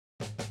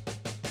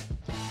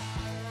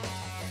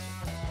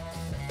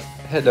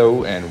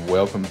Hello and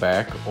welcome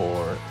back,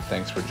 or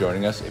thanks for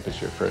joining us if it's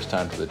your first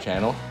time to the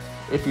channel.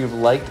 If you've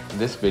liked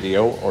this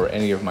video or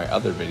any of my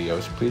other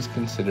videos, please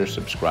consider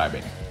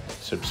subscribing.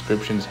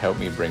 Subscriptions help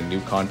me bring new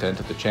content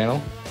to the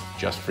channel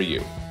just for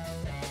you.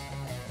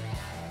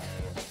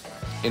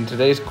 In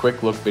today's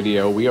quick look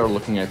video, we are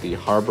looking at the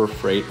Harbor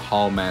Freight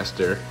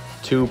Haulmaster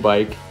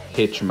 2-bike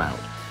hitch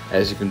mount.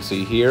 As you can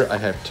see here, I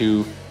have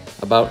two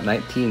about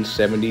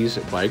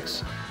 1970s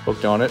bikes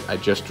hooked on it. I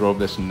just drove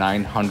this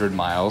 900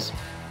 miles.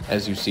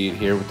 As you see it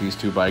here with these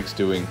two bikes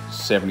doing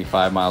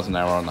 75 miles an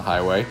hour on the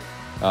highway.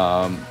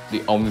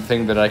 The only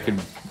thing that I could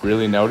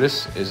really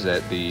notice is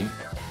that the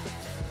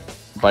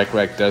bike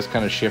rack does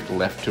kind of shift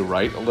left to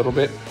right a little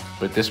bit,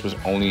 but this was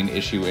only an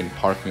issue in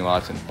parking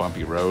lots and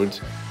bumpy roads.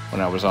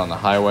 When I was on the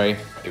highway,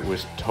 it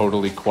was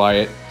totally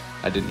quiet.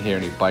 I didn't hear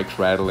any bikes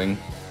rattling,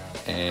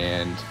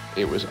 and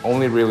it was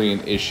only really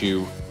an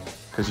issue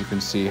because you can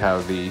see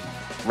how the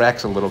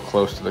rack's a little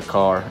close to the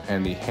car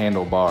and the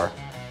handlebar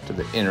to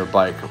the inner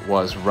bike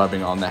was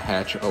rubbing on the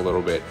hatch a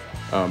little bit.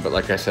 But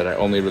like I said, I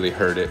only really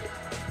heard it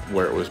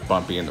where it was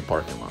bumpy in the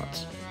parking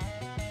lots.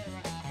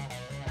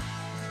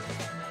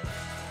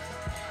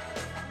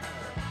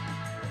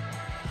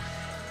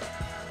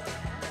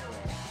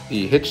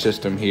 The hitch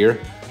system here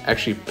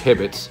actually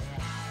pivots.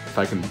 If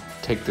I can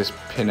take this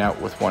pin out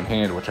with one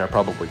hand, which I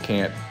probably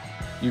can't,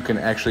 you can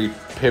actually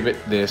pivot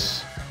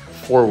this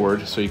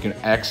forward so you can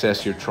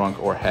access your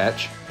trunk or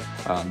hatch.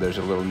 There's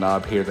a little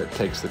knob here that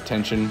takes the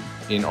tension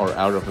in or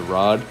out of the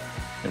rod,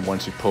 and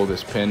once you pull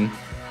this pin,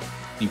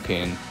 you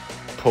can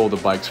pull the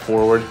bikes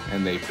forward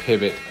and they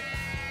pivot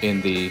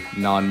in the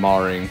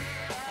non-marring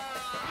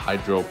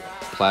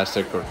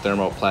hydroplastic or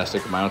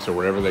thermoplastic mounts or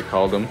whatever they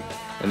call them,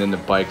 and then the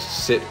bikes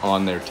sit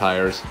on their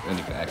tires and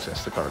you can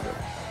access the cargo.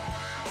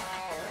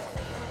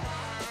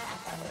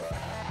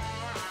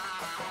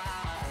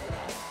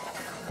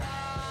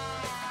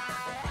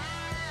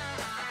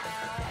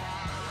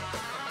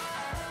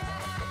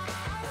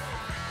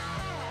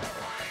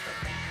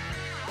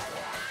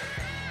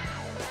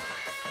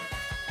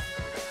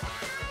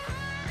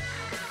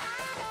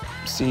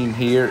 Seen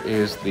here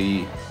is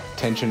the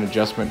tension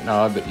adjustment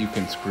knob that you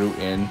can screw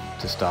in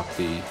to stop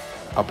the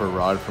upper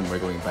rod from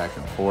wiggling back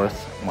and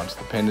forth once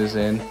the pin is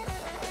in.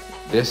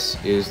 This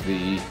is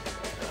the,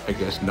 I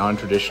guess,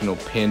 non-traditional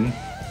pin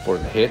for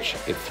the hitch.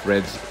 It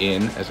threads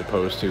in as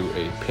opposed to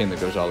a pin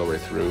that goes all the way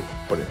through,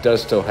 but it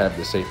does still have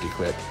the safety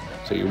clip.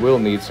 So you will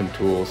need some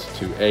tools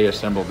to A,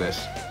 assemble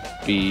this,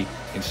 B,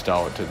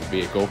 install it to the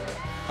vehicle.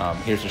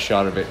 Here's a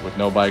shot of it with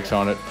no bikes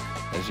on it.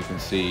 As you can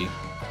see,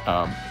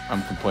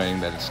 I'm complaining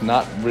that it's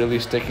not really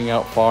sticking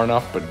out far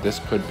enough, but this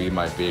could be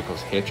my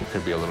vehicle's hitch. It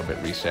could be a little bit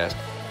recessed.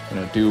 And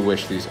I do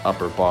wish these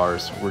upper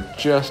bars were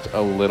just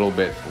a little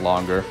bit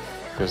longer,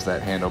 because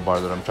that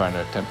handlebar that I'm trying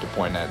to attempt to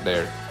point at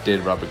there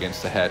did rub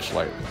against the hatch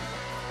slightly.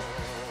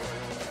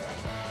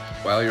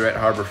 While you're at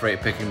Harbor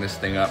Freight picking this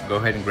thing up, go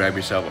ahead and grab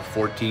yourself a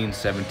 14,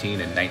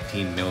 17, and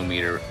 19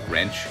 millimeter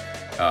wrench.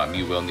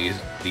 You will need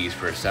these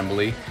for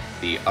assembly.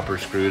 The upper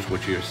screws,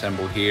 which you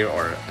assemble here,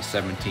 are a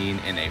 17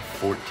 and a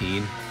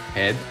 14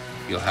 head.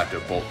 You'll have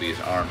to bolt these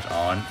arms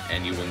on,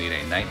 and you will need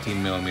a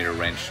 19 millimeter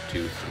wrench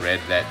to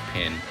thread that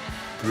pin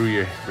through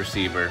your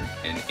receiver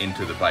and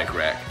into the bike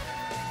rack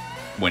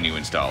when you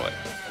install it.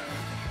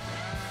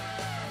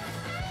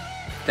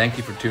 Thank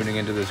you for tuning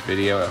into this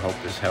video. I hope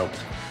this helped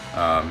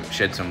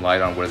shed some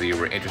light on whether you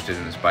were interested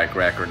in this bike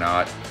rack or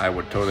not. I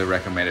would totally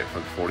recommend it for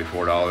the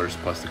 $44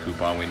 plus the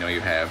coupon we know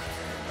you have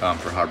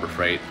for Harbor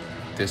Freight.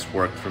 This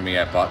worked for me.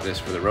 I bought this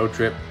for the road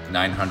trip,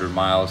 900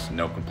 miles,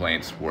 no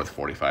complaints, worth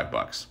 45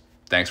 bucks.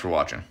 Thanks for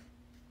watching.